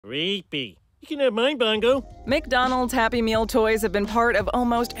Creepy. You can have mine, Bongo. McDonald's Happy Meal toys have been part of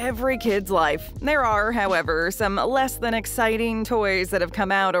almost every kid's life. There are, however, some less than exciting toys that have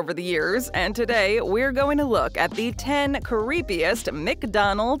come out over the years, and today we're going to look at the 10 creepiest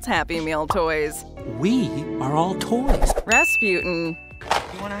McDonald's Happy Meal toys. We are all toys. Rasputin.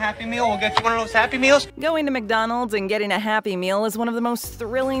 You want a Happy Meal? We'll get you one of those Happy Meals. Going to McDonald's and getting a Happy Meal is one of the most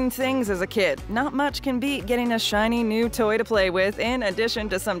thrilling things as a kid. Not much can beat getting a shiny new toy to play with, in addition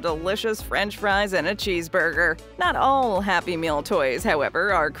to some delicious French fries and a cheeseburger. Not all Happy Meal toys,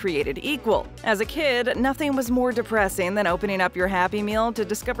 however, are created equal. As a kid, nothing was more depressing than opening up your Happy Meal to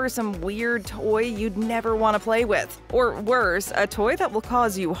discover some weird toy you'd never want to play with. Or worse, a toy that will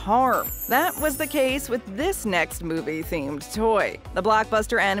cause you harm. That was the case with this next movie-themed toy. The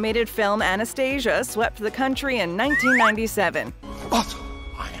blockbuster animated film Anastasia swept the country in 1997. But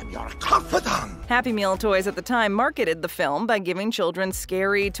I am your confidant. Happy Meal toys at the time marketed the film by giving children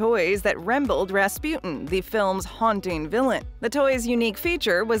scary toys that resembled Rasputin, the film's haunting villain. The toy's unique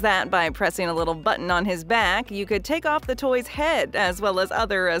feature was that by pressing a little button on his back, you could take off the toy's head as well as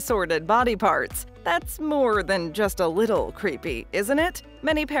other assorted body parts. That's more than just a little creepy, isn't it?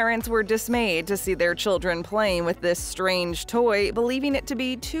 Many parents were dismayed to see their children playing with this strange toy, believing it to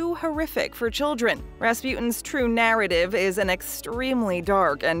be too horrific for children. Rasputin's true narrative is an extremely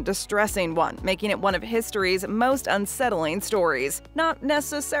dark and distressing one, making it one of history's most unsettling stories. Not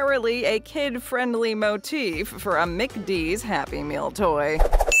necessarily a kid-friendly motif for a McD's Happy Meal toy.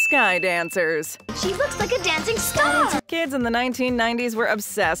 Sky dancers. She looks like a dancing star! Kids in the 1990s were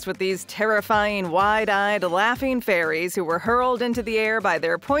obsessed with these terrifying, wide-eyed, laughing fairies who were hurled into the air by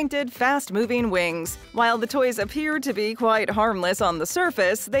their pointed, fast-moving wings. While the toys appeared to be quite harmless on the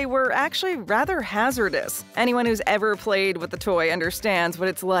surface, they were actually rather hazardous. Anyone who's ever played with the toy understands what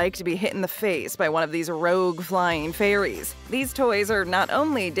it's like to be hit in the face by one of these rogue flying fairies. These toys are not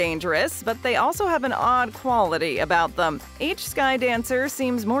only dangerous, but they also have an odd quality about them. Each sky dancer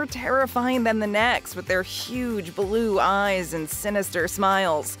seems more terrifying than the next, with their huge blue eyes and sinister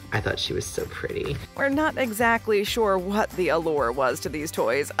smiles. I thought she was so pretty. We're not exactly sure what the allure was to these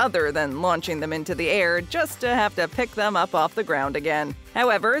toys, other than launching them into the air just to have to pick them up off the ground again.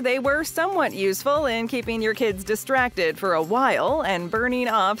 However, they were somewhat useful in keeping your kids distracted for a while and burning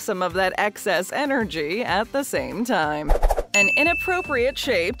off some of that excess energy at the same time. An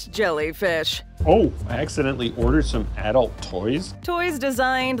inappropriate-shaped jellyfish. Oh, I accidentally ordered some adult toys? Toys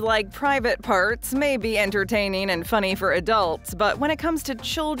designed like private parts may be entertaining and funny for adults, but when it comes to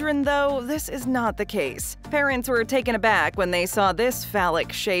children, though, this is not the case. Parents were taken aback when they saw this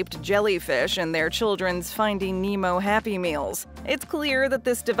phallic-shaped jellyfish in their children's Finding Nemo Happy Meals. It's clear that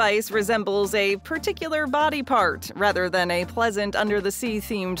this device resembles a particular body part, rather than a pleasant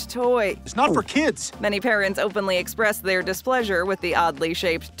under-the-sea-themed toy. It's not for kids. Many parents openly expressed their displeasure with the oddly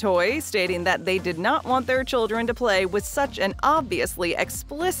shaped toy, stating that they did not want their children to play with such an obviously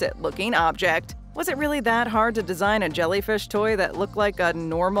explicit-looking object. Was it really that hard to design a jellyfish toy that looked like a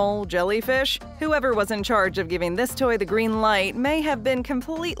normal jellyfish? Whoever was in charge of giving this toy the green light may have been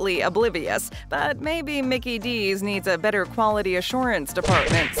completely oblivious, but maybe Mickey D's needs a better quality assurance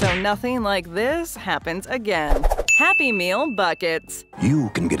department so nothing like this happens again. Happy Meal buckets. You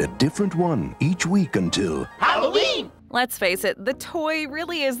can get a different one each week until Halloween! Let's face it, the toy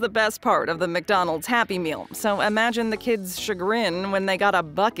really is the best part of the McDonald's Happy Meal, so imagine the kids' chagrin when they got a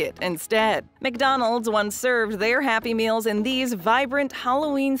bucket instead. McDonald's once served their Happy Meals in these vibrant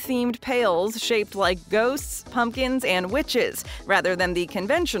Halloween-themed pails shaped like ghosts, pumpkins, and witches, rather than the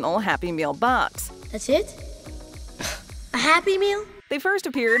conventional Happy Meal box. That's it? A Happy Meal? They first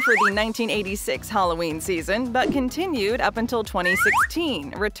appeared for the 1986 Halloween season, but continued up until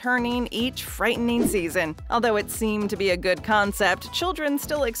 2016, returning each frightening season. Although it seemed to be a good concept, children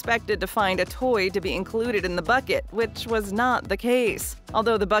still expected to find a toy to be included in the bucket, which was not the case.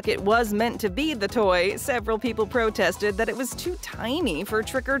 Although the bucket was meant to be the toy, several people protested that it was too tiny for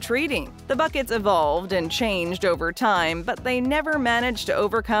trick-or-treating. The buckets evolved and changed over time, but they never managed to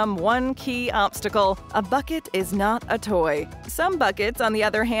overcome one key obstacle: a bucket is not a toy. Some buckets, on the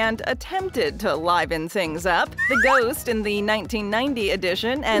other hand, attempted to liven things up. The ghost in the 1990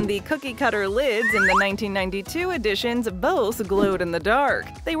 edition and the cookie-cutter lids in the 1992 editions both glowed in the dark.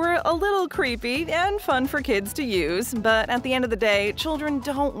 They were a little creepy and fun for kids to use, but at the end of the day, children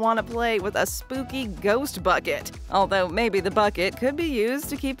don't want to play with a spooky ghost bucket. Although maybe the bucket could be used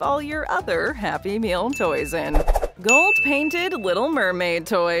to keep all your other Happy Meal toys in. Gold-painted Little Mermaid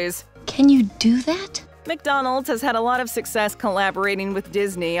toys. Can you do that? McDonald's has had a lot of success collaborating with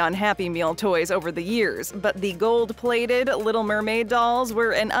Disney on Happy Meal toys over the years, but the gold-plated Little Mermaid dolls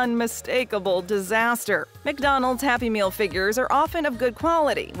were an unmistakable disaster. McDonald's Happy Meal figures are often of good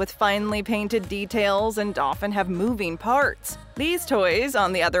quality, with finely painted details and often have moving parts. These toys,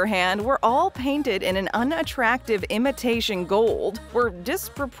 on the other hand, were all painted in an unattractive imitation gold, were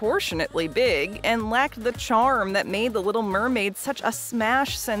disproportionately big, and lacked the charm that made The Little Mermaid such a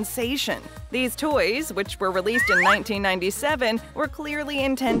smash sensation. These toys, which were released in 1997, were clearly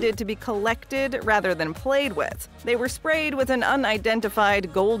intended to be collected rather than played with. They were sprayed with an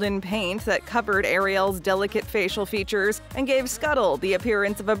unidentified golden paint that covered Ariel's delicate facial features and gave Scuttle the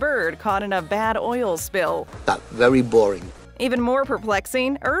appearance of a bird caught in a bad oil spill. That's very boring. Even more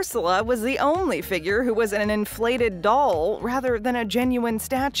perplexing, Ursula was the only figure who was an inflated doll rather than a genuine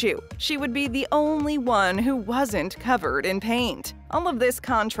statue. She would be the only one who wasn't covered in paint. All of this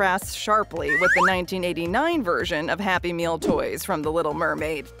contrasts sharply with the 1989 version of Happy Meal toys from The Little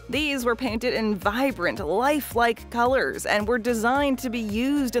Mermaid. These were painted in vibrant, lifelike colors and were designed to be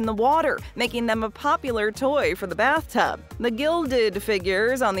used in the water, making them a popular toy for the bathtub. The gilded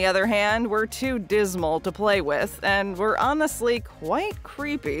figures, on the other hand, were too dismal to play with and were honestly quite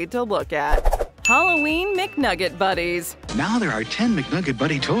creepy to look at. Halloween McNugget Buddies. Now there are 10 McNugget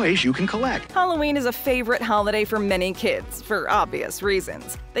Buddy toys you can collect. Halloween is a favorite holiday for many kids, for obvious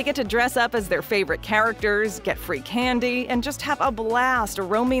reasons. They get to dress up as their favorite characters, get free candy, and just have a blast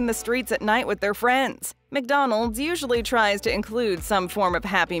roaming the streets at night with their friends. McDonald's usually tries to include some form of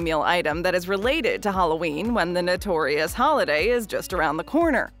Happy Meal item that is related to Halloween when the notorious holiday is just around the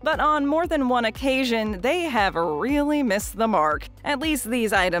corner. But on more than one occasion, they have really missed the mark. At least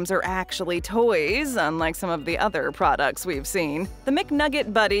these items are actually toys, unlike some of the other products we've seen. The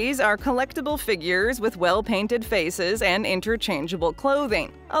McNugget Buddies are collectible figures with well-painted faces and interchangeable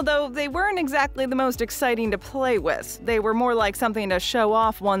clothing. Although they weren't exactly the most exciting to play with, they were more like something to show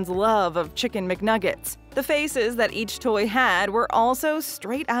off one's love of chicken McNuggets. The faces that each toy had were also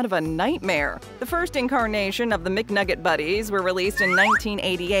straight out of a nightmare. The first incarnation of the McNugget Buddies were released in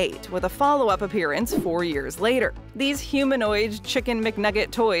 1988, with a follow-up appearance 4 years later. These humanoid chicken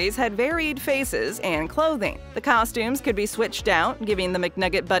McNugget toys had varied faces and clothing. The costumes could be switched out, giving the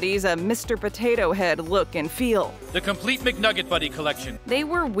McNugget Buddies a Mr. Potato Head look and feel. The complete McNugget Buddy collection. They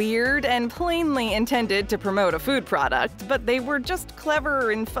were weird and plainly intended to promote a food product, but they were just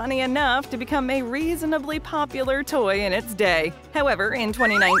clever and funny enough to become a reasonably popular toy in its day. However, in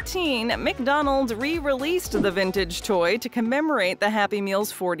 2019, McDonald's re-released the vintage toy to commemorate the Happy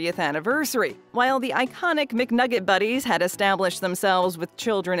Meal's 40th anniversary. While the iconic McNugget Buddies had established themselves with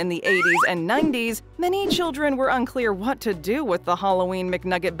children in the 80s and 90s, many children were unclear what to do with the Halloween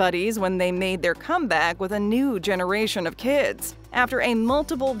McNugget Buddies when they made their comeback with a new generation of kids. After a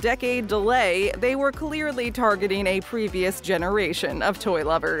multiple-decade delay, they were clearly targeting a previous generation of toy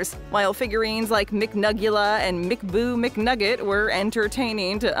lovers. While figurines like McNugula and McBoo McNugget were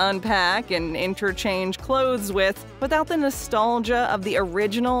entertaining to unpack and interchange clothes with, without the nostalgia of the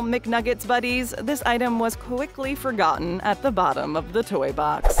original McNuggets Buddies, this item was quickly forgotten at the bottom of the toy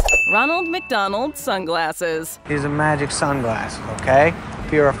box. Ronald McDonald Sunglasses. Here's a magic sunglasses, okay?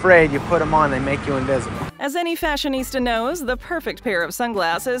 If you're afraid, you put them on, they make you invisible. As any fashionista knows, the perfect pair of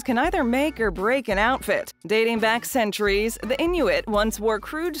sunglasses can either make or break an outfit. Dating back centuries, the Inuit once wore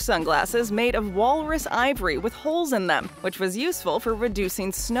crude sunglasses made of walrus ivory with holes in them, which was useful for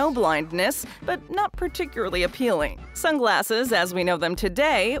reducing snow blindness, but not particularly appealing. Sunglasses, as we know them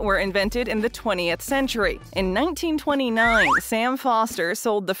today, were invented in the 20th century. In 1929, Sam Foster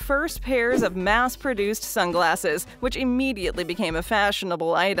sold the first pairs of mass-produced sunglasses, which immediately became a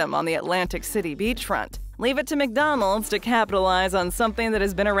fashionable item on the Atlantic City beachfront. Leave it to McDonald's to capitalize on something that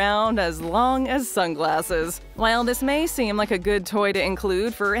has been around as long as sunglasses. While this may seem like a good toy to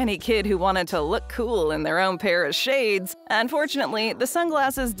include for any kid who wanted to look cool in their own pair of shades, unfortunately, the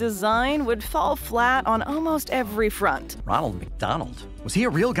sunglasses design would fall flat on almost every front. Ronald McDonald? Was he a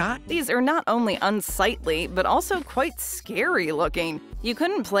real guy? These are not only unsightly, but also quite scary looking. You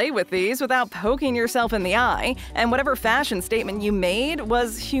couldn't play with these without poking yourself in the eye, and whatever fashion statement you made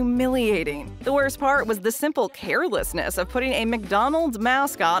was humiliating. The worst part was the simple carelessness of putting a McDonald's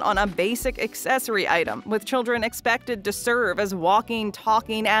mascot on a basic accessory item, with children children expected to serve as walking,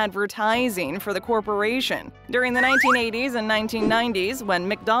 talking advertising for the corporation. During the 1980s and 1990s, when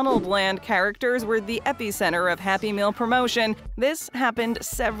McDonaldland characters were the epicenter of Happy Meal promotion, this happened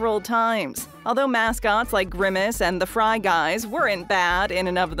several times. Although mascots like Grimace and the Fry Guys weren't bad in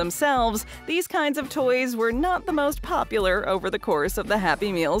and of themselves, these kinds of toys were not the most popular over the course of the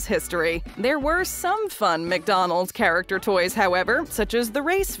Happy Meal's history. There were some fun McDonald's character toys, however, such as the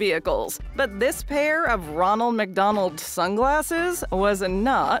race vehicles. But this pair of Ronald McDonald sunglasses was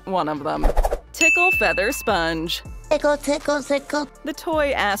not one of them. Tickle Feather Sponge. Tickle, tickle, tickle. The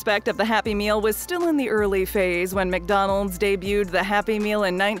toy aspect of the Happy Meal was still in the early phase when McDonald's debuted the Happy Meal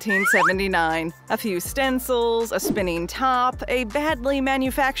in 1979. A few stencils, a spinning top, a badly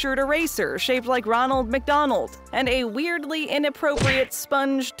manufactured eraser shaped like Ronald McDonald, and a weirdly inappropriate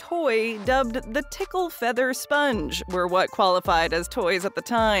sponge toy dubbed the Tickle Feather Sponge were what qualified as toys at the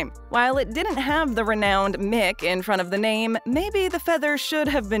time. While it didn't have the renowned Mick in front of the name, maybe the feather should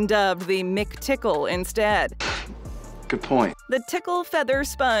have been dubbed the Mick Tickle instead. Good point. The Tickle Feather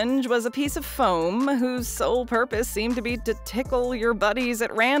Sponge was a piece of foam whose sole purpose seemed to be to tickle your buddies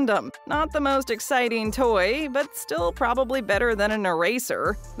at random. Not the most exciting toy, but still probably better than an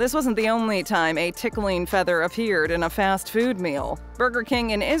eraser. This wasn't the only time a tickling feather appeared in a fast food meal. Burger King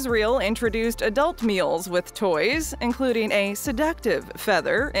in Israel introduced adult meals with toys, including a seductive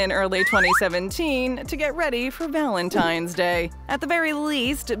feather in early 2017 to get ready for Valentine's Day. At the very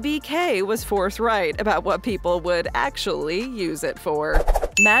least, BK was forthright about what people would actually use it for.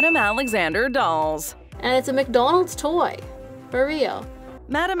 Madame Alexander dolls. And it's a McDonald's toy. For real.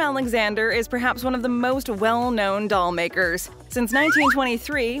 Madame Alexander is perhaps one of the most well-known doll makers. Since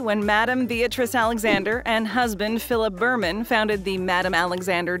 1923, when Madame Beatrice Alexander and husband Philip Berman founded the Madame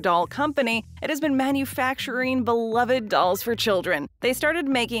Alexander Doll Company, it has been manufacturing beloved dolls for children. They started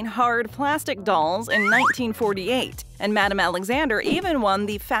making hard plastic dolls in 1948, and Madame Alexander even won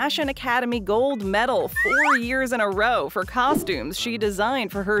the Fashion Academy Gold Medal 4 years in a row for costumes she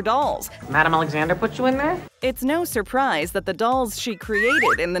designed for her dolls. Madame Alexander put you in there? It's no surprise that the dolls she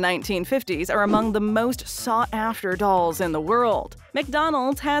created in the 1950s are among the most sought-after dolls in the world.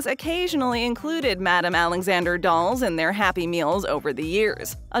 McDonald's has occasionally included Madame Alexander dolls in their Happy Meals over the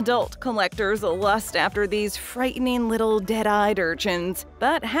years. Adult collectors lust after these frightening little dead-eyed urchins.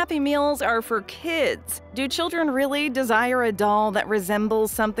 But Happy Meals are for kids. Do children really desire a doll that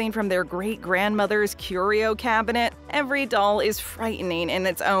resembles something from their great-grandmother's curio cabinet? Every doll is frightening in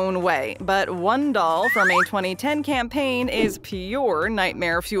its own way, but one doll from a 2010 campaign is pure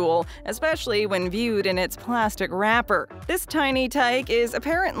nightmare fuel, especially when viewed in its plastic wrapper. This tiny tyke is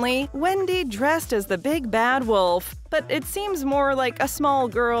apparently Wendy dressed as the big bad wolf, but it seems more like a small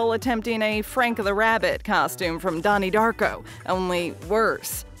girl attempting a Frank the Rabbit costume from Donnie Darko, only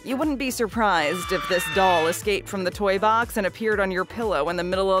worse. You wouldn't be surprised if this doll escaped from the toy box and appeared on your pillow in the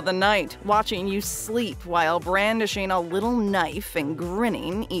middle of the night, watching you sleep while brandishing a little knife and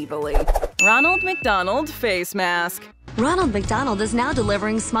grinning evilly. Ronald McDonald Face Mask. Ronald McDonald is now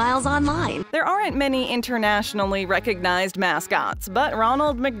delivering smiles online. There aren't many internationally recognized mascots, but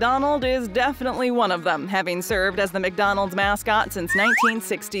Ronald McDonald is definitely one of them, having served as the McDonald's mascot since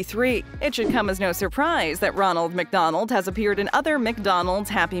 1963. It should come as no surprise that Ronald McDonald has appeared in other McDonald's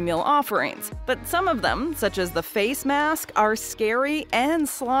Happy Meal offerings, but some of them, such as the face mask, are scary and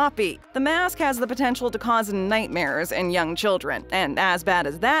sloppy. The mask has the potential to cause nightmares in young children, and as bad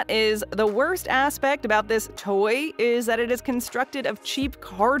as that is, the worst aspect about this toy is that it is constructed of cheap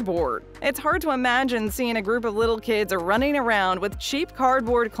cardboard. It's hard to imagine seeing a group of little kids running around with cheap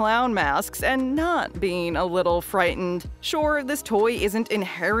cardboard clown masks and not being a little frightened. Sure, this toy isn't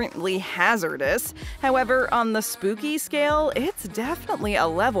inherently hazardous. However, on the spooky scale, it's definitely a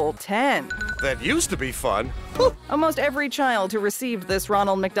level 10. That used to be fun. Almost every child who received this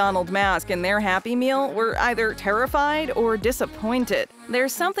Ronald McDonald mask in their Happy Meal were either terrified or disappointed.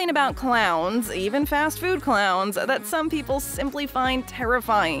 There's something about clowns, even fast food clowns, that some people simply find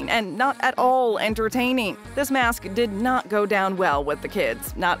terrifying and not at all entertaining. This mask did not go down well with the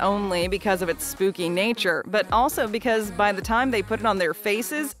kids, not only because of its spooky nature, but also because by the time they put it on their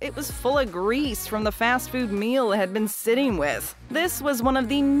faces, it was full of grease from the fast food meal it had been sitting with. This was one of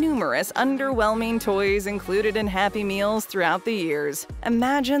the numerous underwhelming toys included in Happy Meals throughout the years.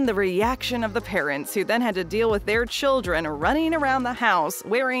 Imagine the reaction of the parents who then had to deal with their children running around the house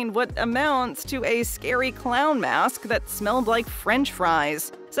wearing what amounts to a scary clown mask that smelled like French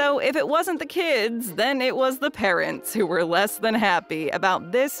fries. So if it wasn't the kids, then it was the parents who were less than happy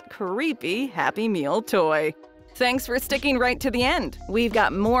about this creepy Happy Meal toy. Thanks for sticking right to the end. We've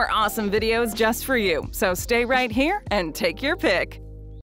got more awesome videos just for you, so stay right here and take your pick.